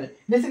কেটে যাবে।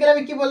 বেসিক্যালি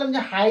আমি কি বললাম যে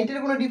হাইটের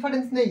কোনো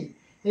ডিফারেন্স নেই,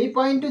 এই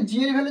পয়েন্ট টু জি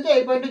এর ভ্যালু যা,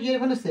 এই পয়েন্ট টু জি এর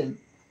ভ্যালু সেম,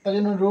 তার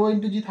জন্য রো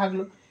ইন্টু জি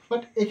থাকলো।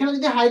 বাট এখানে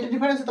যদি হাইটের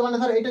ডিফারেন্স হতো, মানে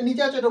ধরো এটা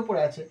নিচে আছে এটা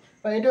উপরে আছে,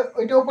 বা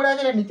এটা উপরে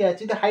আছে এটা নিচে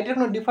আছে, যদি হাইটের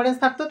কোনো ডিফারেন্স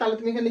থাকতো তাহলে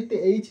তুমি এখানে লিখতে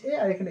এইচ এ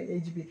আর এখানে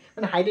এইচ বি,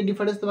 মানে হাইটের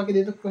ডিফারেন্স তোমাকে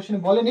যেহেতু কোশ্চেনে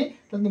বলেনি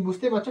তাহলে তুমি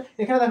বুঝতেই পারছো।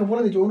 এখানে দেখো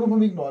বলে দিচ্ছি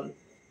অনুভূমিক বল,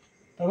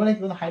 তার মানে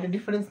কি হাইটের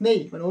ডিফারেন্স নেই,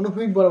 মানে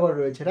অনুভূমিক বরাবর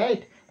রয়েছে,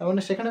 রাইট? তার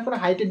মানে সেখানে কোনো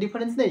হাইটের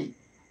ডিফারেন্স নেই।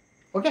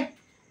 ওকে,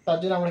 তার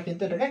জন্য আমরা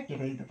কিন্তু এটাকে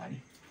কেটে দিতে পারি।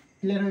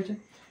 ক্লিয়ার হয়েছে?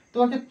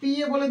 তোমাকে পি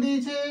এ বলে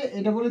দিয়েছে,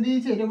 এটা বলে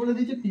দিয়েছে, এটা বলে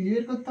দিয়েছে, পি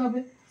বের করতে হবে,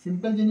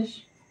 সিম্পল জিনিস।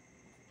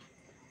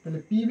 তাহলে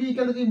পিবি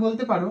ইকাল তুমি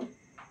বলতে পারো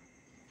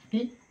কি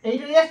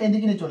এইটা জাস্ট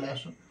এদিকে নিয়ে চলে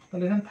আসো,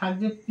 তাহলে এখানে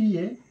থাকবে P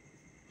A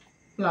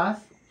plus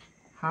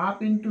half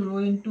into rho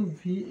into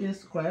V A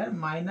square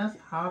minus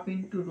half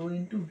into rho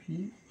into V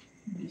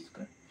B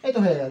square. এই তো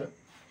হয়ে গেল,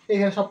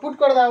 এখানে সব পুট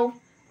করে দাও,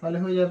 তাহলে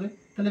হয়ে যাবে।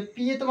 তাহলে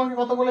পি এ তোমাকে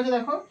কত বলেছে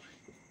দেখো,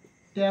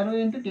 13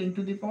 ইন্টু 10⁴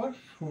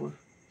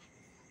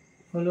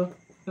 হলো,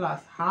 প্লাস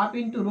হাফ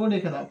ইন্টু রো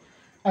রেখে দাও।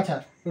 আচ্ছা,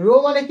 রো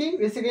মানে কি?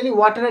 বেসিক্যালি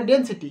ওয়াটারের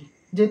ডেন্সিটি,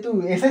 যেহেতু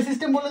এসআই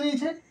সিস্টেম বলে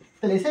দিয়েছে,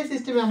 তাহলে এসআই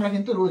সিস্টেমে আমরা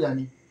কিন্তু রো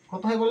জানি।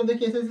 কত হয় বলে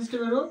দেখি এসআই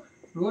সিস্টেমে রো?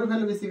 রোর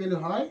ভ্যালু বেসিক্যালি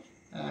হয়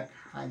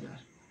 1000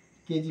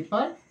 কেজি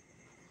পার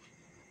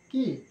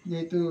কি,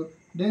 যেহেতু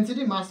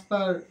ডেন্সিটি মাস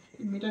পার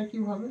মিটার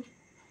কিউব হবে,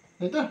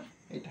 তাই তো?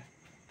 এটা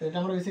তো এটা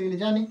আমরা বেসিক্যালি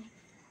জানি।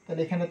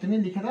 তাহলে এখানে তুমি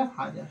লিখে দাও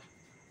 1000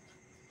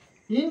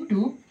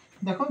 ইন্টু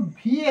দেখো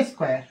V A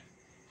square.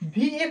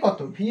 V A কত?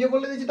 ভি এ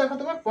বলে দিয়েছি দেখো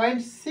তোমার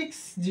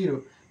 0.60,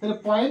 তাহলে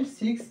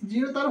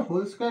 0.60 তার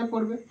হোল স্কোয়ার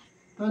করবে,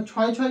 তাহলে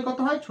 6 6 কত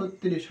হয়?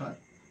 36 হয়,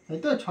 তাই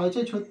তো? 6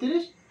 6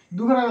 36,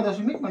 2 ঘর আগে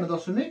দশমিক মানে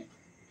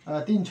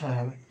 0.36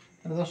 হবে,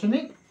 তাহলে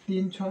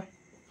 0.36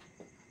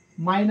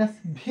 মাইনাস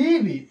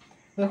ভিবি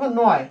দেখো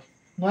 9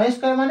 9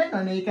 স্কোয়ার মানে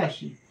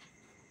 81,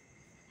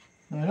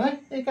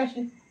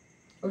 81।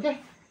 ওকে,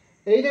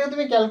 এইটাকে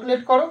তুমি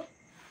ক্যালকুলেট করো,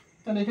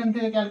 তাহলে এখান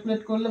থেকে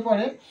ক্যালকুলেট করলে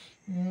পরে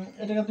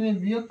এটাকে তুমি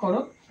বিয়োগ করো,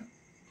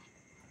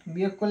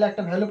 বিয়োগ করলে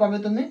একটা ভ্যালু পাবে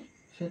তুমি,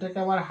 সেটাকে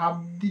আবার হাফ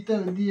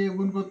দিয়ে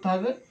গুণ করতে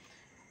হবে,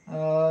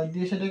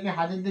 দিয়ে সেটাকে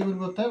 1000 দিয়ে গুণ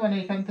করতে হবে, মানে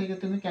এখান থেকে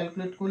তুমি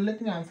ক্যালকুলেট করলে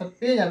তুমি আনসার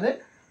পেয়ে যাবে।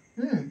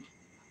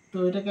 তো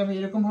এটাকে আমি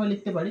এরকমভাবে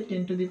লিখতে পারি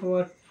 10⁴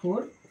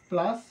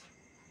 প্লাস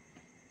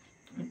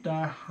এটা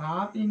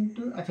হাফ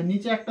ইন্টু, আচ্ছা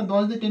নিচে একটা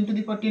 10 দিয়ে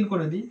 10⁻10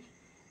 করে দিই,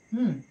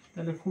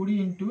 তাহলে 20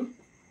 ইন্টু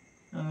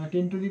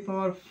 10⁴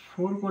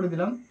 করে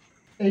দিলাম।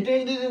 এইটাই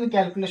যদি তুমি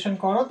ক্যালকুলেশন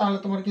করো তাহলে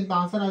তোমার কিন্তু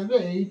আনসার আসবে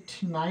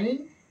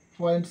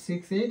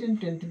 89.68 ×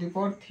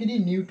 10⁻³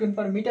 নিউটন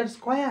পার মিটার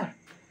স্কোয়ার।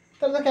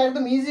 তাহলে দেখো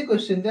একদম ইজি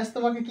কোয়েশ্চেন, জাস্ট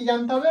তোমাকে কি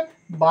জানতে হবে?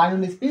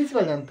 বার্নৌলিস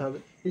প্রিন্সিপাল জানতে হবে।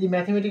 এই যে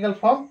ম্যাথমেটিক্যাল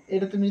ফর্ম,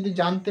 এটা তুমি যদি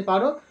জানতে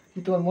পারো,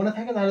 যদি তোমার মনে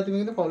থাকে, তাহলে তুমি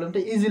কিন্তু প্রবলেমটা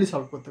ইজিলি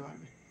সলভ করতে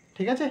পারবে।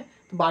 ঠিক আছে?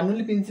 তো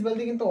বার্নৌলি প্রিন্সিপাল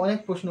দিয়ে কিন্তু অনেক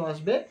প্রশ্ন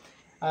আসবে,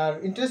 আর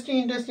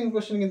ইন্টারেস্টিং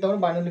কোয়েশ্চেন কিন্তু আমরা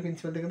বার্নৌলি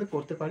প্রিন্সিপাল দিয়ে কিন্তু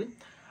করতে পারি।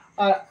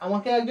 আর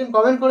আমাকে একজন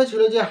কমেন্ট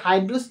করেছিল যে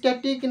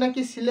হাইড্রোস্ট্যাটিক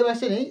নাকি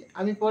সিলেবাসে নেই,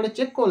 আমি পরে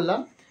চেক করলাম,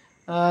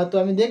 তো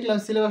আমি দেখলাম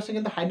সিলেবাসে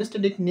কিন্তু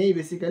হাইড্রোস্ট্যাটিক নেই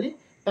বেসিক্যালি,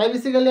 তাই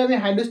বেসিক্যালি আমি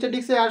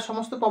হাইড্রোস্ট্যাটিক্সে আর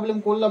সমস্ত প্রবলেম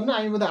করলাম না,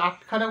 আমি বোধহয়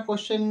 8খানা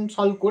কোশ্চেন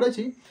সলভ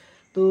করেছি,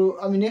 তো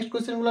আমি নেক্সট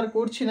কোশ্চেনগুলো আর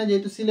করছি না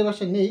যেহেতু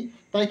সিলেবাসে নেই,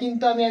 তাই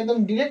কিন্তু আমি একদম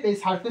ডিরেক্ট এই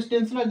সারফেস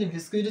টেনশন আর যে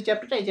ভিসকোসিটি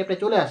চ্যাপ্টারটা, এই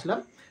চ্যাপ্টারে চলে আসলাম।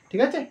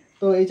 ঠিক আছে?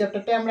 তো এই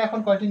চ্যাপ্টারটাই আমরা এখন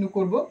কন্টিনিউ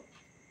করব।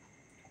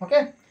 ওকে,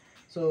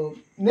 সো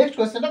নেক্সট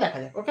কোশ্চেনটা দেখা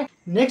যাক। ওকে,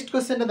 নেক্সট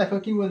কোশ্চেনটা দেখো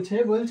কি বলছে,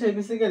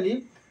 বেসিক্যালি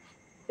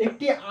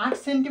একটি 8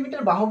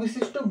 সেন্টিমিটার বাহু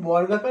বিশিষ্ট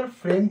বর্গাকার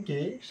ফ্রেমকে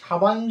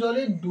সাবান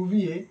জলে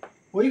ডুবিয়ে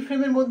ওই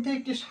ফ্রেমের মধ্যে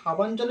একটি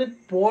সাবান জলের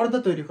পর্দা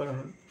তৈরি করা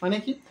হলো। মানে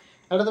কি?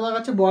 এটা তোমার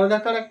কাছে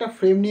বর্গাকার একটা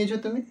ফ্রেম নিয়েছো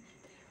তুমি,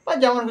 বা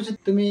যেমন কিছু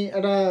তুমি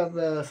একটা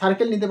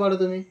সার্কেল নিতে পারো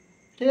তুমি,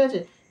 ঠিক আছে?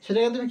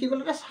 সেটাকে তুমি কী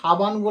করলে, একটা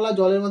সাবান গোলা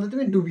জলের মধ্যে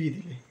তুমি ডুবিয়ে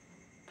দিলে,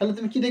 তাহলে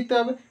তুমি কি দেখতে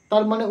পাবে?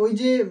 তার মানে ওই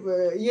যে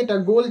ইয়েটা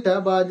গোলটা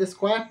বা যে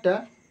স্কোয়ারটা,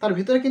 তার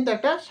ভিতরে কিন্তু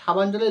একটা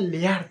সাবান জলের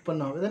লেয়ার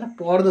উৎপন্ন হবে, তাই না?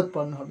 পর্দা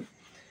উৎপন্ন হবে,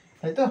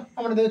 তাই তো?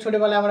 আমরা দেখি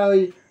ছোটোবেলায় আমরা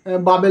ওই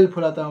বাবেল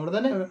ফোলাতাম, আমরা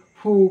তাই না,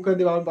 ফু করে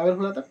দিয়ে বাবেল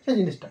ফোলাতাম, সেই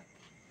জিনিসটা।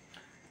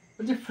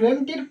 বলছি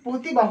ফ্রেমটির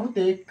প্রতি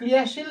বাহুতে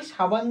ক্রিয়াশীল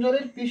সাবান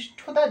জলের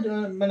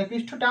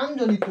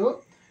পৃষ্ঠটানজনিত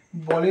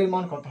বলের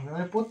মান কত হবে?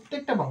 মানে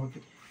প্রত্যেকটা বাহুতে।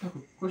 দেখো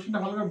কোশ্চেনটা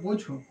ভালো করে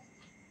বোঝো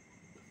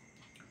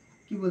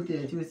কি বলতে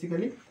চাইছি।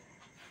 বেসিক্যালি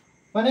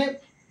মানে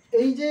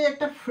এই যে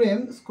একটা ফ্রেম,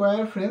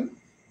 স্কোয়ার ফ্রেম,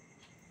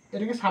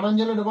 এটাকে সাবান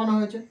জলে ডোবানো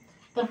হয়েছে,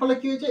 তার ফলে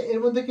কি হয়েছে? এর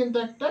মধ্যে কিন্তু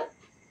একটা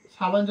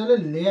সাবান জলের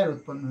লেয়ার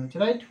উৎপন্ন হয়েছে,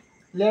 রাইট?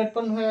 লেয়ার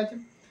উৎপন্ন হয়ে গেছে।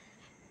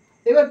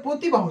 এবার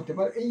প্রতি বাহুতে,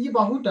 এই যে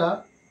বাহুটা,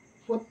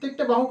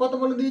 প্রত্যেকটা বাহু কত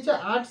বলে দিয়েছে?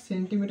 8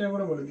 সেন্টিমিটার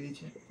করে বলে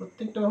দিয়েছে।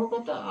 প্রত্যেকটা বাহু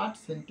কত? 8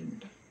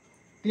 সেন্টিমিটার।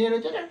 ক্লিয়ার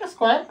হয়েছে? একটা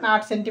স্কোয়ার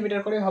 8 সেন্টিমিটার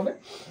করে হবে।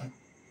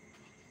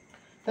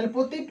 তাহলে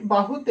প্রতি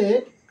বাহুতে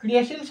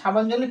ক্রিয়াশীল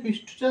সাবান জলের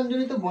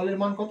পৃষ্ঠটানজনিত বলের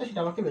মান কত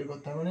সেটা আমাকে বের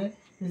করতে হবে, মানে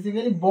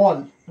বেসিক্যালি বল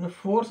মানে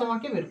ফোর্স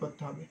আমাকে বের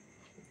করতে হবে।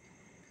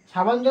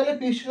 সাবান জলের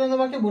পৃষ্ঠটান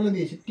তোমাকে বলে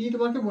দিয়েছে, টি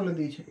তোমাকে বলে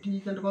দিয়েছে, টি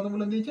কত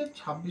বলে দিয়েছে?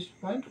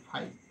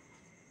 26.5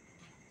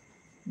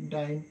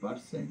 ডাইন পার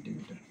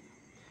সেন্টিমিটার।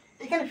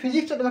 এখানে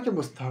ফিজিক্সটা তোমাকে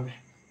বুঝতে হবে,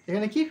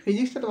 এখানে কি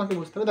ফিজিক্সটা তোমাকে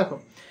বুঝতে হবে। দেখো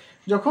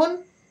যখন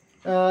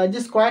যে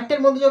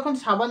স্কোয়ারটার মধ্যে যখন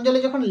সাবান জলে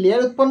যখন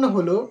লেয়ার উৎপন্ন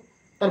হলো,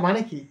 তার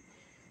মানে কি?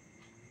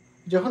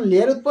 যখন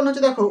লেয়ার উৎপন্ন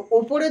হচ্ছে, দেখো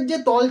ওপরের যে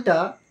তলটা,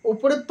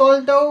 ওপরের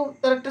তলটাও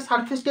তার একটা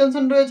সারফেস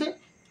টেনশন রয়েছে,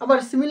 আবার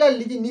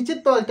সিমিলারলি যে নিচের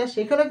তলটা,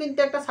 সেখানেও কিন্তু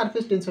একটা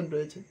সারফেস টেনশন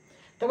রয়েছে।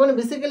 তার মানে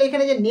বেসিক্যালি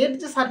এখানে যে নেট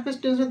যে সারফেস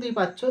টেনশন তুমি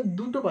পাচ্ছ,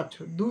 দুটো পাচ্ছ,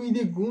 2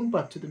 দিয়ে গুণ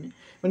পাচ্ছ তুমি।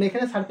 মানে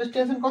এখানে সারফেস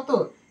টেনশন কত?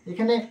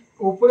 এখানে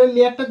ওপরের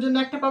লেয়ারটার জন্য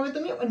একটা পাবে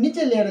তুমি, আর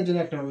নিচের লেয়ারের জন্য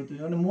একটা পাবে তুমি,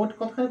 মানে মোট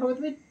কতখানি পাবে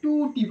তুমি?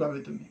 2t পাবে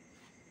তুমি।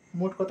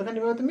 মোট কতখানি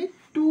পাবে তুমি?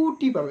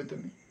 2t পাবে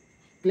তুমি।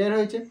 ক্লিয়ার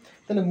হয়েছে?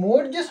 তাহলে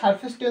মোট যে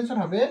সারফেস টেনশন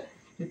হবে,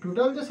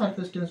 টোটাল যে সারফেস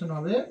টেনশন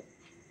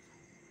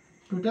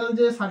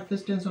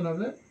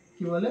হবে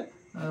কি বলে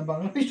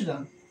বাংলা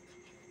পৃষ্ঠটান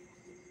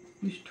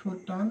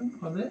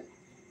হবে,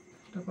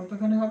 এটা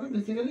কতখানি হবে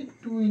বেসিক্যালি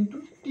 2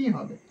 × t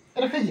হবে।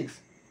 এটা ফিজিক্স,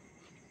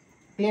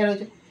 ক্লিয়ার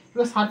হয়েছে?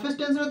 এবার সারফেস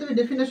টেনশনের তুমি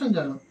ডেফিনেশন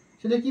জানো,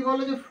 সেটা কি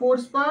বলে যে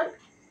ফোর্স পার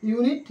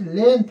ইউনিট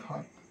লেন্থ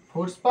হয়,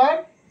 ফোর্স পার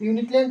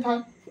ইউনিট লেন্থ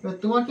হয়। এবার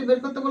তোমাকে বের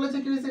করতে বলেছে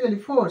কি বেসিক্যালি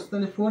ফোর্স,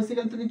 তাহলে ফোর্স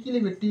এখানে তুমি কি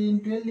লিখবে t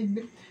 × l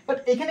লিখবে। বাট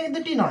এখানে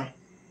কিন্তু t নয়,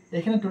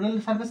 এখানে টোটাল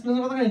সারফেস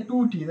টেনশন কতখানি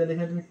 2t, তাহলে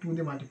এখানে তুমি 2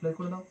 দিয়ে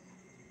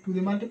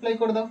মাল্টিপ্লাই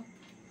করে দাও।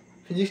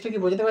 ফিজিক্সটা কি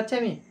বোঝাতে পারছি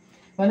আমি?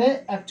 মানে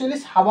অ্যাকচুয়ালি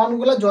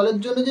সাবানগুলো জলের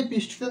জন্য যে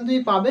পৃষ্ঠটান তুমি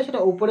পাবে সেটা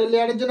উপরের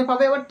লেয়ারের জন্য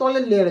পাবে, আবার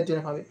তলের লেয়ারের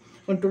জন্য পাবে।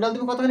 মানে টোটাল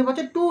তুমি কতখানি পাচ্ছ,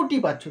 2t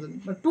পাচ্ছ তুমি,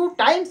 মানে 2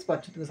 টাইমস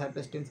পাচ্ছ তুমি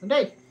সারফেস টেনশন,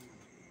 রাইট?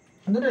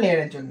 দুটো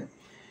লেয়ারের জন্য।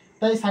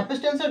 তাই সারফেস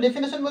টেনশনের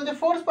ডেফিনেশন বলছে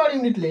ফোর্স পার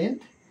ইউনিট লেন্থ।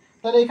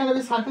 তাহলে এখানে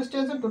surface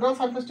tension, total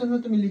surface tension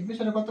তুমি লিখবে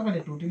সেটা কতখানি,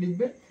 2t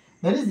লিখবে,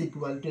 that is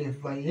equal to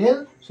F/L।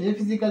 So F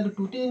is equal to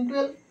 2t ×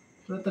 L।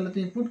 তাহলে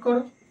তুমি পুট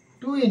করো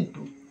 2 ×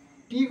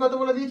 t কত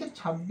বলে দিয়েছে,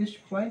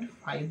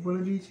 26.5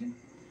 বলে দিয়েছে,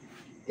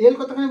 এল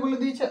কতখানি বলে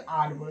দিয়েছে,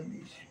 8 বলে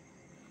দিয়েছে।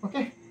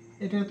 ওকে,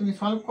 এটা তুমি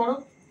সলভ করো,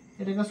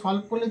 এটাকে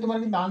সলভ করলে তোমার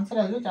কিন্তু আনসার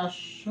আসবে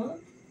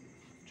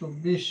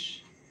 424।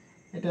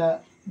 এটা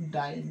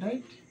ডাইন,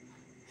 রাইট?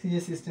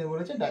 সিএস সিস্টেম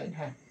বলেছে ডাইন,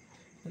 হ্যাঁ,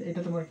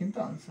 এটা তোমার কিন্তু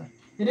আনসার।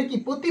 এটা কি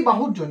প্রতি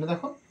বাহুর জন্য,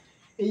 দেখো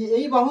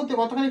এই বাহুতে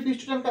কতখানি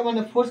পৃষ্ঠটান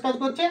মানে ফোর্স কাজ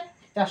করছে,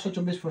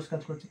 424 ফোর্স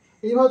কাজ করছে।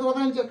 এই বাহুতে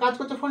কতখানি কাজ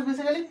করছে ফোর্স,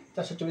 বেসিক্যালি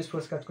 424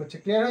 ফোর্স কাজ করছে।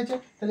 ক্লিয়ার হয়েছে?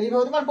 তাহলে এই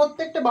বাহুতে তোমার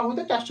প্রত্যেকটা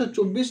বাহুতে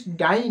 424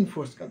 ডাইন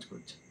ফোর্স কাজ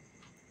করছে।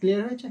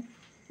 ক্লিয়ার হয়েছে?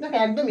 দেখো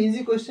একদম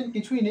ইজি কোয়েশ্চেন,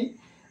 কিছুই নেই।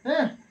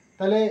 হ্যাঁ,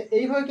 তাহলে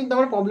এইভাবে কিন্তু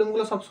আমরা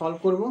প্রবলেমগুলো সব সলভ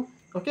করব।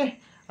 ওকে,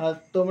 আর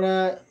তোমরা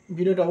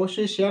ভিডিওটা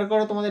অবশ্যই শেয়ার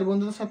করো তোমাদের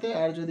বন্ধুদের সাথে,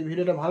 আর যদি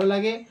ভিডিওটা ভালো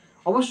লাগে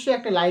অবশ্যই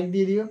একটা লাইক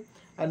দিয়ে দিও,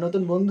 আর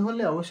নতুন বন্ধু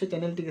হলে অবশ্যই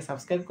চ্যানেলটিকে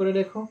সাবস্ক্রাইব করে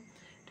রেখো,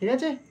 ঠিক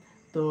আছে?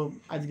 তো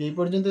আজকে এই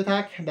পর্যন্ত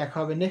থাক, দেখা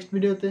হবে নেক্সট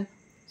ভিডিওতে।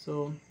 So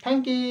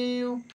thank you.